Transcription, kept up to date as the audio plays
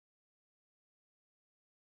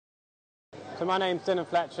So my name's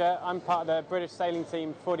Fletcher. I'm part of the British sailing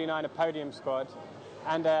team 49er podium squad.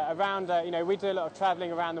 And we do a lot of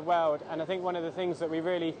travelling around the world. And I think one of the things that we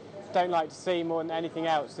really don't like to see more than anything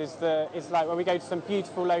else is like when we go to some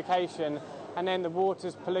beautiful location and then the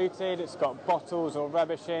water's polluted, it's got bottles or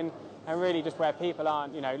rubbish in, and really just where people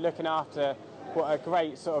aren't, looking after what a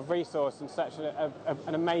great sort of resource and such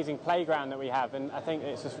an amazing playground that we have. And I think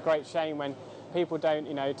it's just a great shame when people don't,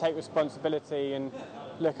 take responsibility and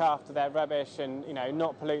look after their rubbish and,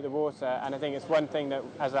 not pollute the water. And I think it's one thing that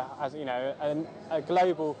as a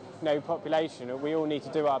global, population, we all need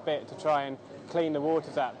to do our bit to try and clean the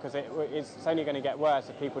waters up, because it's only going to get worse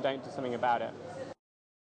if people don't do something about it.